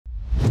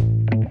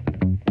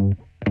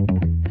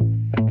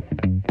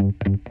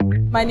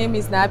My name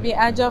is Nabi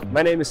Ajaf.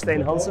 My name is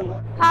Steen Hansen.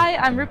 Hi,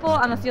 I'm Rupal.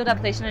 I'm a field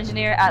application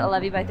engineer at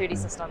 11x30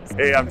 Systems.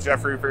 Hey, I'm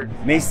Jeff Rupert.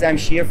 Mr. I'm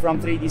Shir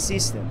from 3D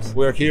Systems.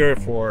 We're here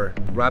for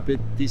RAPID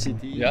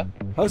TCT. Yeah.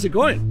 How's it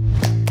going?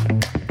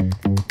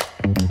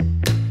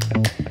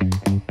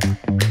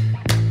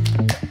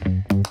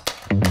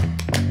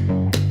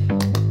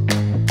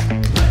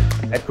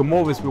 At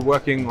Comovis, we're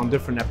working on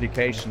different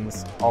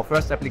applications. Our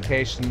first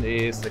application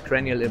is a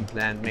cranial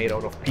implant made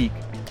out of PEEK.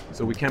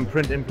 So we can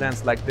print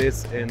implants like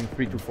this in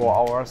 3 to 4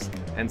 hours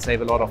and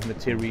save a lot of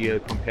material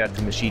compared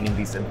to machining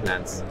these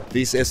implants.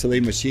 This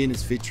SLA machine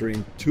is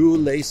featuring 2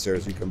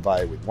 lasers. You can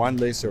buy with 1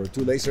 laser or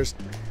 2 lasers.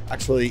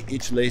 Actually,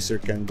 each laser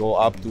can go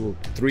up to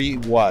 3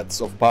 watts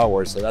of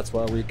power. So that's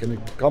why we can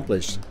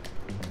accomplish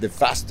the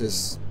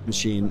fastest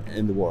machine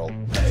in the world.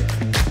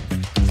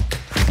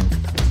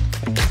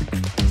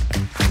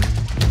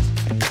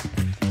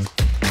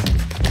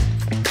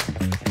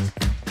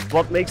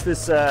 What makes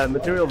this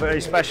material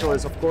very special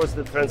is, of course,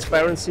 the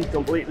transparency,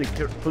 completely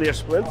clear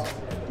splint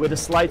with a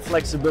slight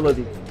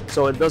flexibility.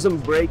 So it doesn't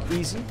break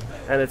easy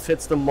and it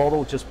fits the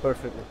model just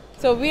perfectly.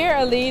 So we're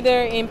a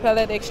leader in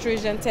pellet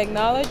extrusion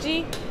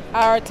technology.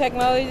 Our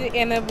technology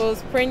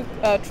enables print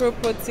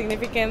throughput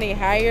significantly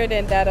higher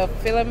than that of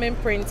filament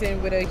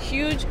printing with a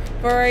huge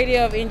variety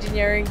of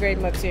engineering grade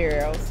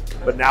materials.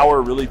 But now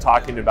we're really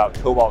talking about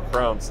cobalt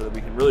chrome so that we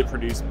can really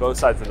produce both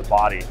sides of the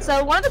body.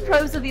 So one of the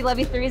pros of the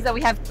 11x30 is that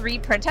we have 3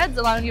 print heads,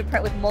 allowing you to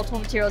print with multiple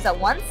materials at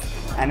once.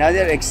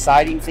 Another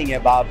exciting thing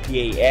about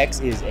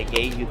PAX is,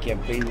 again, you can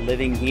print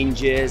living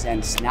hinges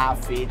and snap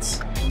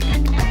fits.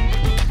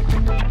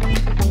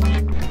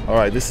 All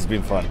right, this has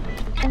been fun.